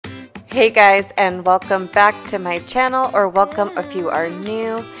Hey guys, and welcome back to my channel, or welcome if you are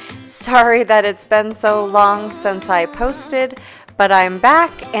new. Sorry that it's been so long since I posted, but I'm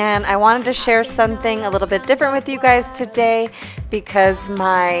back and I wanted to share something a little bit different with you guys today because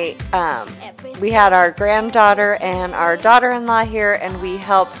we had our granddaughter and our daughter-in-law here and we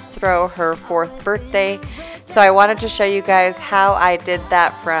helped throw her 4th birthday. So I wanted to show you guys how I did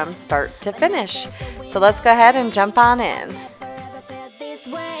that from start to finish. So let's go ahead and jump on in.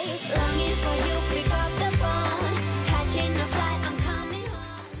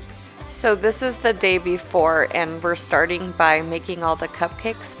 So this is the day before and we're starting by making all the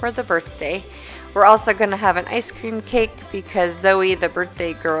cupcakes for the birthday. We're also going to have an ice cream cake because Zoe, the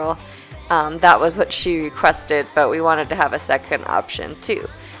birthday girl, that was what she requested, but we wanted to have a second option too.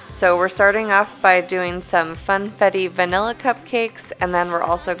 So we're starting off by doing some funfetti vanilla cupcakes, and then we're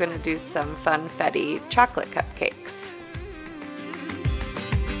also going to do some funfetti chocolate cupcakes.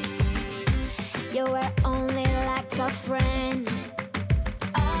 You were only like a friend.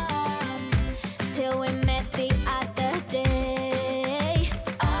 Till we met the other day.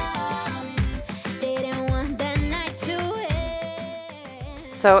 Didn't want the night to end.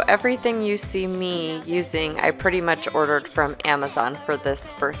 So everything you see me using, I pretty much ordered from Amazon for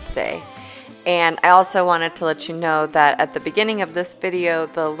this birthday. And I also wanted to let you know that at the beginning of this video,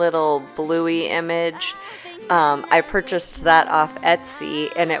 the little bluey image, I purchased that off Etsy,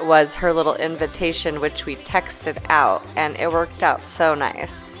 and it was her little invitation which we texted out, and it worked out so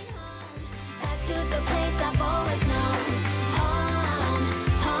nice. To the place I've always known.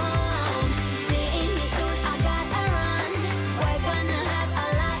 Home. Seeing you soon, I gotta run. We're gonna have a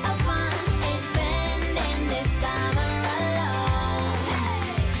lot of fun. Ain't spending this summer alone.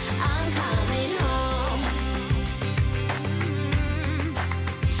 I'm coming home.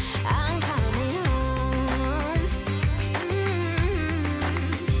 I'm coming home.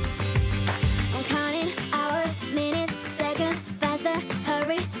 I'm counting hours, minutes, seconds, faster.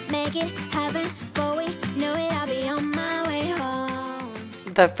 Hurry, make it happen.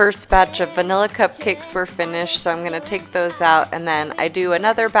 The first batch of vanilla cupcakes were finished, so I'm going to take those out, and then I do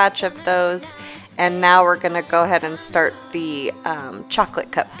another batch of those, and now we're going to go ahead and start the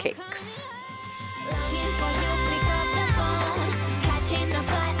chocolate cupcakes.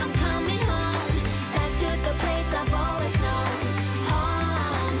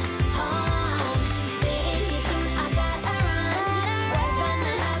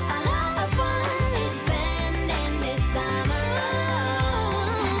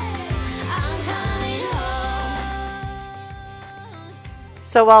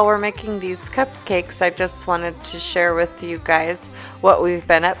 So while we're making these cupcakes, I just wanted to share with you guys what we've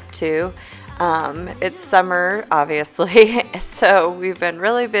been up to. It's summer, obviously, so we've been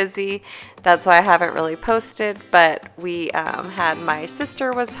really busy. That's why I haven't really posted, but we had my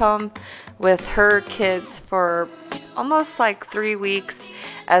sister was home with her kids for almost like 3 weeks,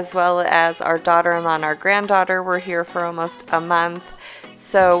 as well as our daughter-in-law and our granddaughter were here for almost a month.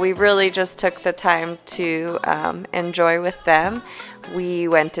 So we really just took the time to enjoy with them. We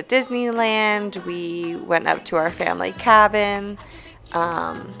went to Disneyland, we went up to our family cabin,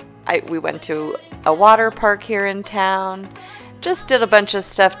 we went to a water park here in town, just did a bunch of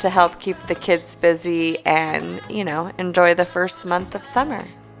stuff to help keep the kids busy and, you know, enjoy the first month of summer.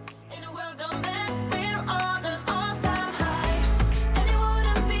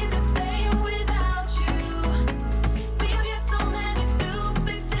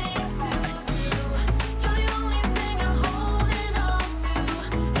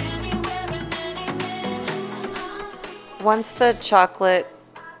 Once the chocolate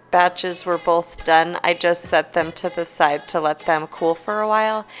batches were both done, I just set them to the side to let them cool for a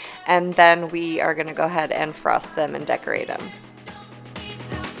while, and then we are going to go ahead and frost them and decorate them.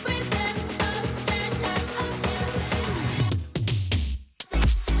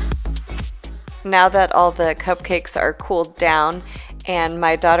 Now that all the cupcakes are cooled down and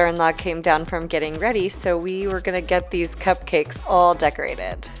my daughter-in-law came down from getting ready, so we were going to get these cupcakes all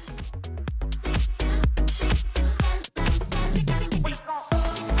decorated.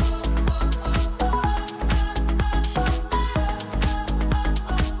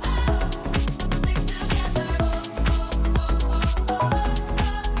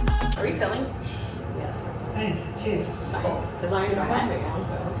 Cheers. As long as you don't mind me.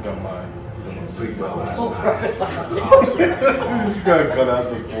 Don't mind. Don't sleep well. I'm just gonna cut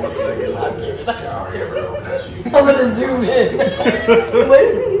out the 4 seconds. I'm gonna zoom in.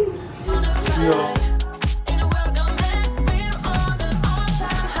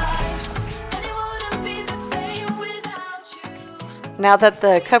 Now that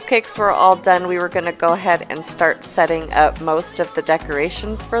the cupcakes were all done, we were going to go ahead and start setting up most of the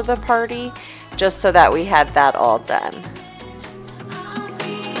decorations for the party, just so that we had that all done.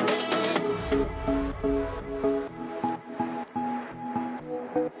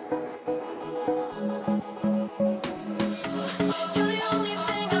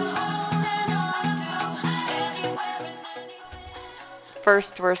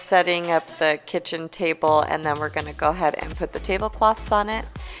 First, we're setting up the kitchen table, and then we're going to go ahead and put the tablecloths on it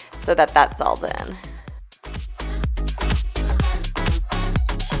so that that's all done.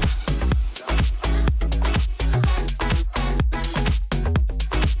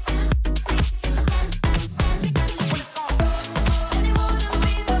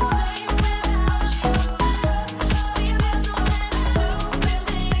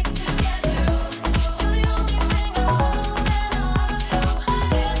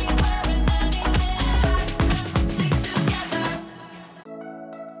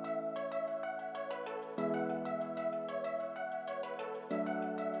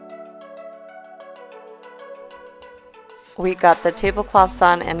 We got the tablecloths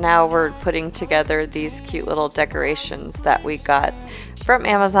on, and now we're putting together these cute little decorations that we got from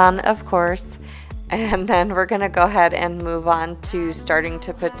Amazon, of course. And then we're gonna go ahead and move on to starting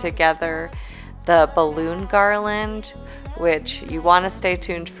to put together the balloon garland, which you want to stay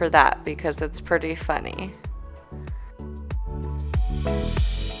tuned for that because it's pretty funny.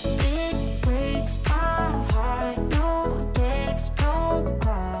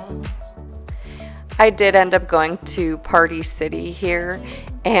 I did end up going to Party City here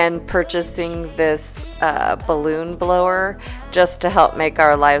and purchasing this balloon blower just to help make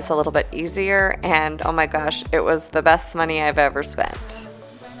our lives a little bit easier, and oh my gosh, it was the best money I've ever spent.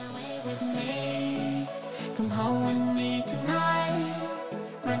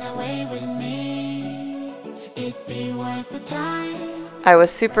 I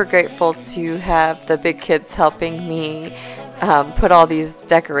was super grateful to have the big kids helping me put all these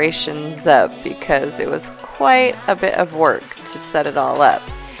decorations up because it was quite a bit of work to set it all up.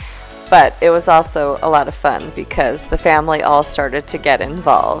 But it was also a lot of fun because the family all started to get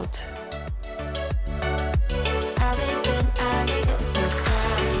involved.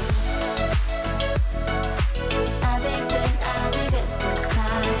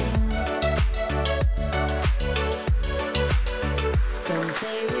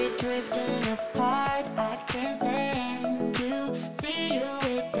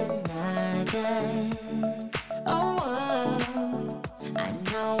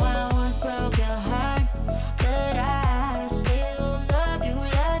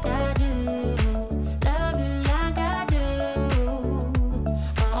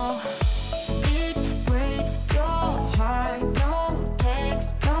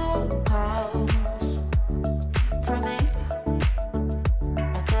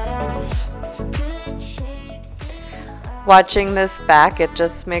 Watching this back, it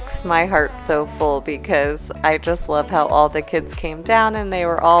just makes my heart so full because I just love how all the kids came down and they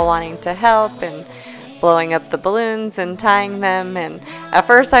were all wanting to help and blowing up the balloons and tying them. And at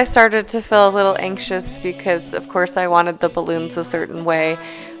first I started to feel a little anxious because of course I wanted the balloons a certain way,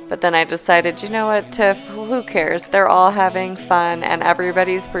 but then I decided, you know what, Tiff, who cares? They're all having fun and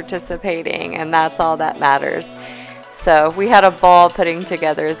everybody's participating, and that's all that matters. So we had a ball putting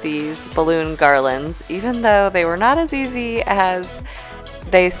together these balloon garlands, even though they were not as easy as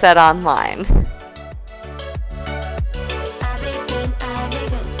they said online.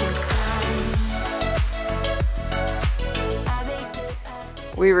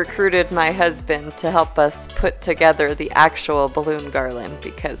 We recruited my husband to help us put together the actual balloon garland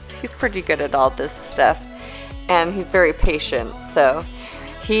because he's pretty good at all this stuff and he's very patient, so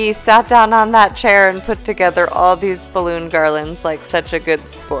he sat down on that chair and put together all these balloon garlands like such a good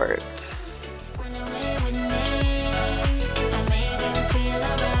sport.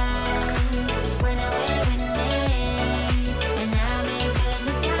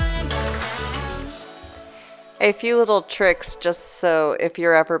 A few little tricks just so if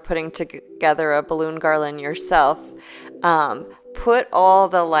you're ever putting together a balloon garland yourself, put all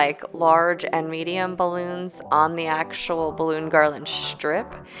the large and medium balloons on the actual balloon garland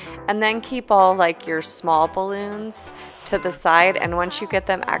strip, and then keep all your small balloons to the side, and once you get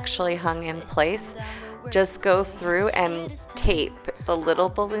them actually hung in place, just go through and tape the little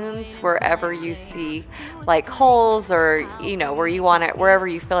balloons wherever you see holes or where you want it, wherever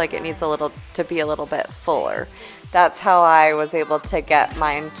you feel like it needs to be a little bit fuller. That's how I was able to get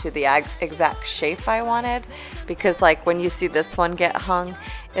mine to the exact shape I wanted, because when you see this one get hung,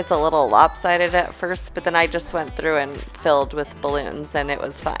 it's a little lopsided at first, but then I just went through and filled with balloons and it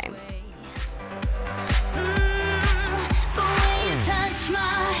was fine. But when you're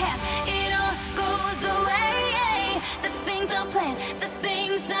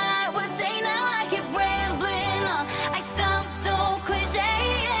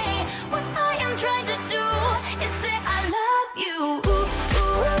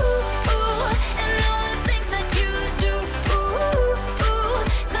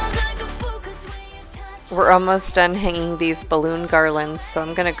We're almost done hanging these balloon garlands, so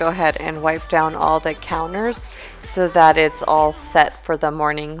I'm going to go ahead and wipe down all the counters so that it's all set for the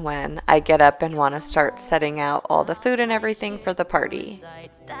morning when I get up and want to start setting out all the food and everything for the party.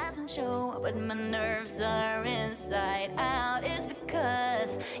 Doesn't show, but my nerves are inside out. It's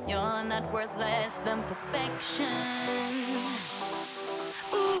because you're not worth less than perfection.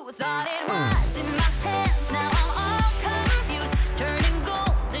 Ooh, thought it was in my hands. Now I'm all confused, turning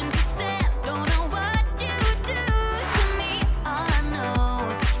gold into sand. Don't know what you do to me. All I know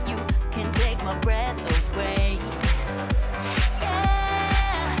is you can take my breath away.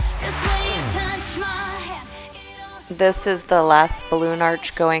 Yeah, that's when you touch my hand. This is the last balloon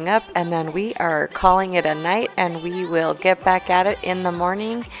arch going up, and then we are calling it a night, and we will get back at it in the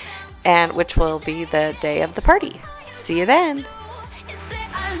morning, and which will be the day of the party. See you then. You say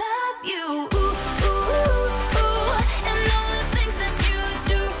I love you, ooh, ooh, ooh, and all the things that you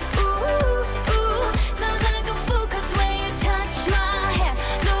do, ooh, ooh, sounds like a fool 'cause when you touch my hand,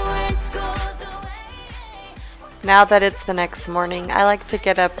 the words goes away. Now that it's the next morning, I like to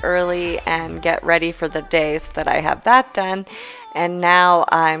get up early and get ready for the day so that I have that done. And now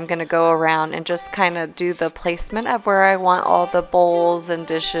I'm going to go around and just kind of do the placement of where I want all the bowls and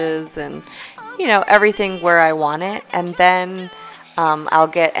dishes and, you know, everything where I want it. And then I'll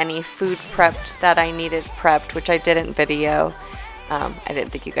get any food prepped that I needed prepped, which I didn't video. I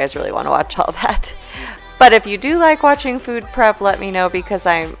didn't think you guys really want to watch all that. But if you do like watching food prep, let me know, because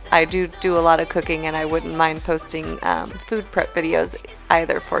I do a lot of cooking and I wouldn't mind posting food prep videos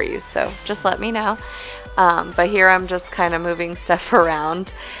either for you. So just let me know. But here I'm just kind of moving stuff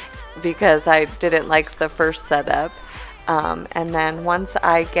around because I didn't like the first setup. And then once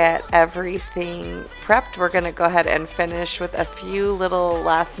I get everything prepped, we're going to go ahead and finish with a few little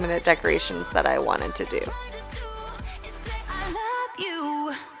last minute decorations that I wanted to do. You say I love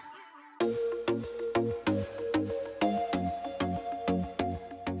you.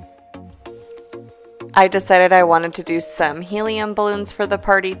 I decided I wanted to do some helium balloons for the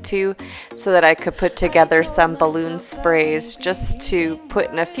party too, so that I could put together some balloon sprays just to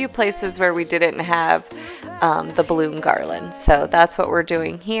put in a few places where we didn't have the balloon garland. So that's what we're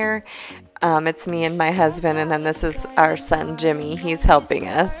doing here. It's me and my husband, and then this is our son Jimmy. He's helping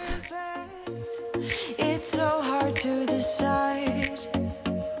us. It's so hard to decide.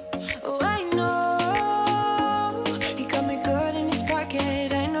 Oh, I know he got me good in his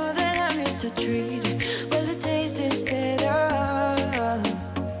pocket. I know that I missed a treat. Well, the taste is better.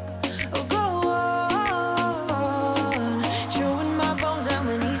 Oh, go on, showing my bones, and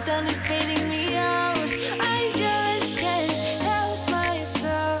when he's done, he's spitting me out. I just can't help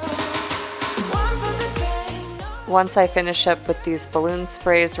myself. One for the pain. Once I finish up with these balloon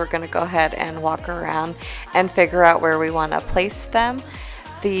sprays, we're going to go ahead and walk around and figure out where we want to place them.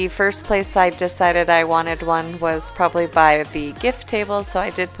 The first place I decided I wanted one was probably by the gift table, so I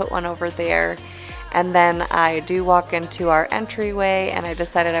did put one over there. And then I do walk into our entryway, and I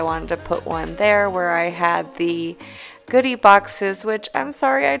decided I wanted to put one there where I had the goodie boxes, which I'm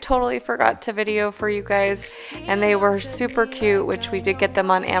sorry I totally forgot to video for you guys, and they were super cute, which we did get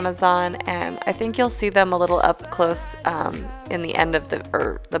them on Amazon, and I think you'll see them a little up close in the end of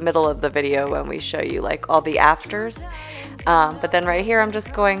the middle of the video when we show you like all the afters. But then right here I'm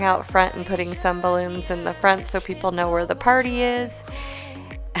just going out front and putting some balloons in the front so people know where the party is.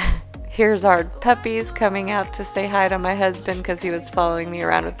 Here's our puppies coming out to say hi to my husband because he was following me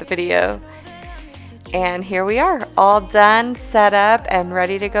around with the video. And here we are, all done, set up, and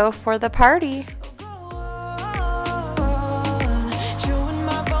ready to go for the party. Showing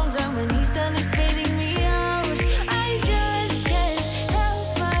my bones, and when he's done, he's spitting me out. I just can't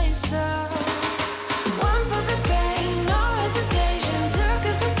help myself. One for the pain, no hesitation. Took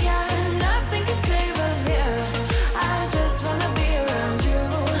us again, nothing can save us. Yeah, I just wanna be around you.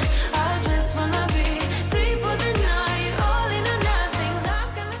 I just wanna be free for the night, all in or nothing.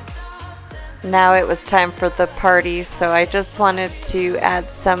 Not gonna stop. Now it was time for the party, so I just wanted to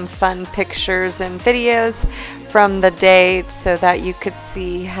add some fun pictures and videos from the day so that you could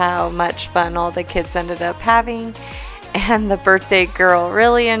see how much fun all the kids ended up having. And the birthday girl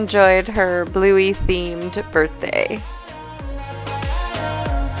really enjoyed her bluey themed birthday.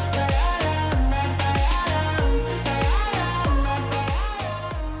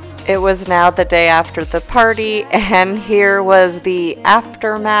 It was now the day after the party, and here was the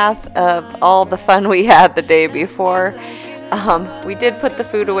aftermath of all the fun we had the day before. We did put the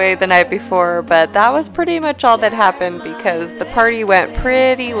food away the night before, but that was pretty much all that happened because the party went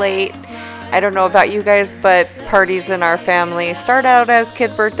pretty late. I don't know about you guys, but parties in our family start out as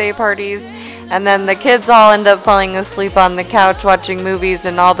kid birthday parties, And then the kids all end up falling asleep on the couch watching movies,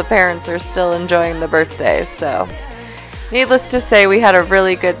 and all the parents are still enjoying the birthday. So needless to say, we had a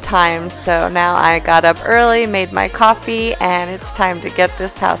really good time. So now I got up early, made my coffee, and it's time to get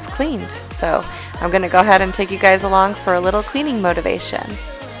this house cleaned. So I'm going to go ahead and take you guys along for a little cleaning motivation.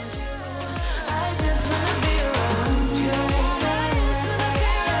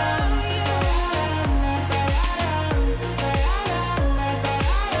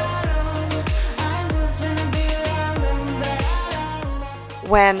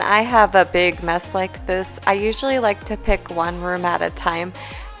 When I have a big mess like this, I usually like to pick one room at a time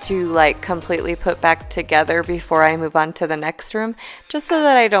to like completely put back together before I move on to the next room, just so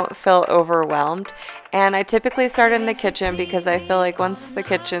that I don't feel overwhelmed. And I typically start in the kitchen because I feel like once the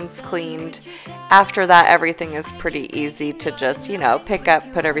kitchen's cleaned, after that everything is pretty easy to just, you know, pick up,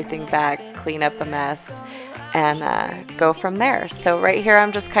 put everything back, clean up a mess, and go from there. So right here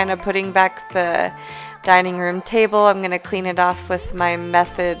I'm just kind of putting back the dining room table. I'm going to clean it off with my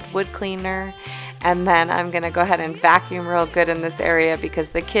Method wood cleaner, and then I'm going to go ahead and vacuum real good in this area because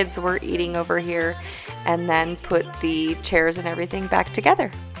the kids were eating over here, and then put the chairs and everything back together.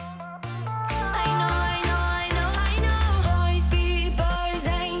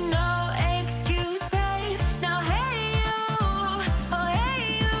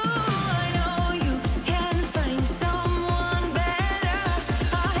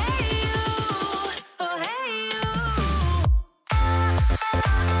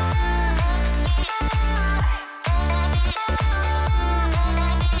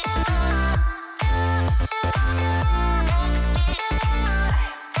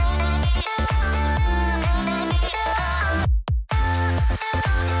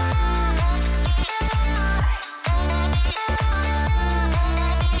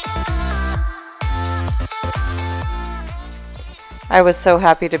 I was so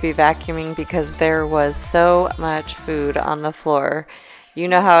happy to be vacuuming because there was so much food on the floor. You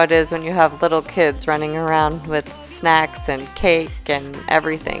know how it is when you have little kids running around with snacks and cake and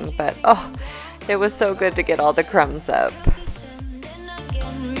everything, but oh, it was so good to get all the crumbs up.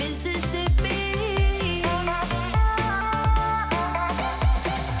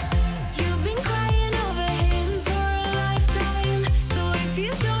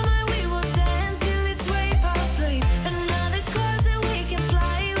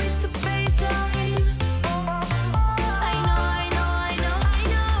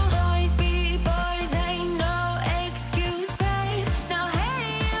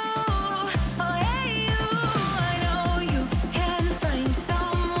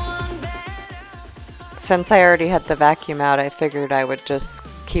 Since I already had the vacuum out, I figured I would just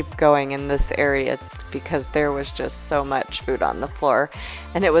keep going in this area because there was just so much food on the floor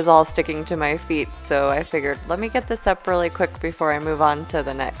and it was all sticking to my feet. So I figured, let me get this up really quick before I move on to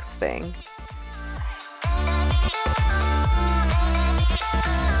the next thing.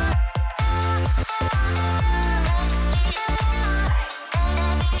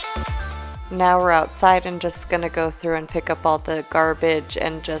 Now we're outside and just gonna go through and pick up all the garbage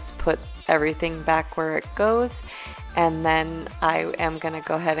and just put everything back where it goes, and then I am gonna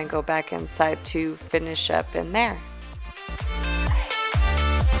go ahead and go back inside to finish up in there.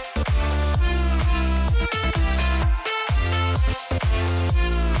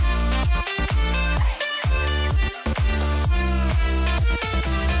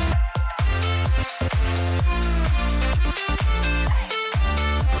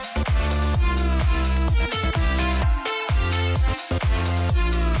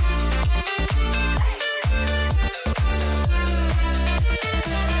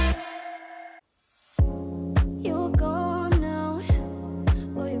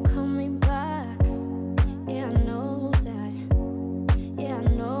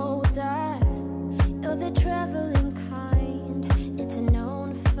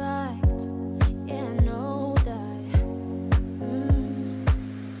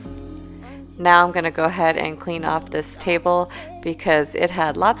 Now I'm going to go ahead and clean off this table because it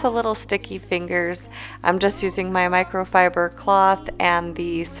had lots of little sticky fingers. I'm just using my microfiber cloth and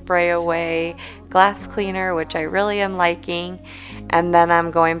the spray away glass cleaner, which I really am liking. And then I'm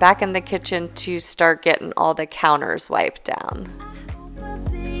going back in the kitchen to start getting all the counters wiped down.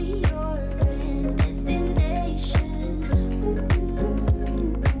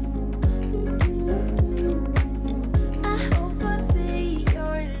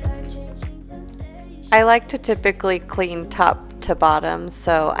 I like to typically clean top to bottom,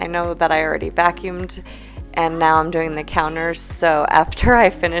 so I know that I already vacuumed and now I'm doing the counters. So after I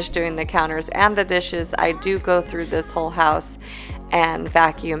finish doing the counters and the dishes, I do go through this whole house and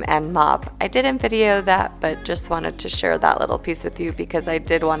vacuum and mop. I didn't video that, but just wanted to share that little piece with you because I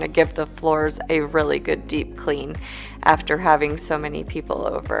did want to give the floors a really good deep clean after having so many people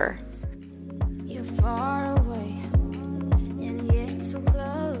over. You're far away, and yet so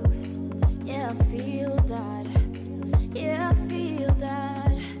close. Yeah, I feel that. Yeah, I feel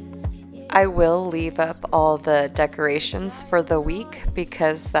that. I will leave up all the decorations for the week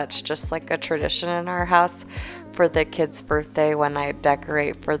because that's just like a tradition in our house. For the kids' birthday, when I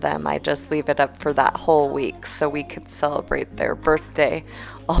decorate for them, I just leave it up for that whole week so we could celebrate their birthday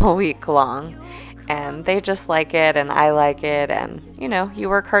all week long. And they just like it, and I like it, and you know, you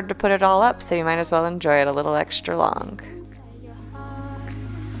work hard to put it all up, so you might as well enjoy it a little extra long.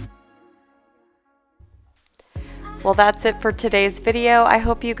 Well, that's it for today's video. I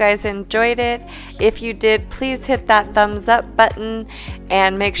hope you guys enjoyed it. If you did, please hit that thumbs up button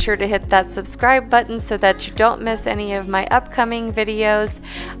and make sure to hit that subscribe button so that you don't miss any of my upcoming videos.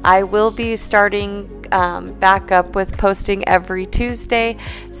 I will be starting back up with posting every Tuesday,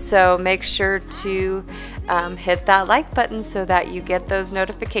 so make sure to hit that like button so that you get those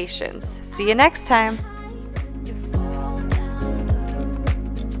notifications. See you next time.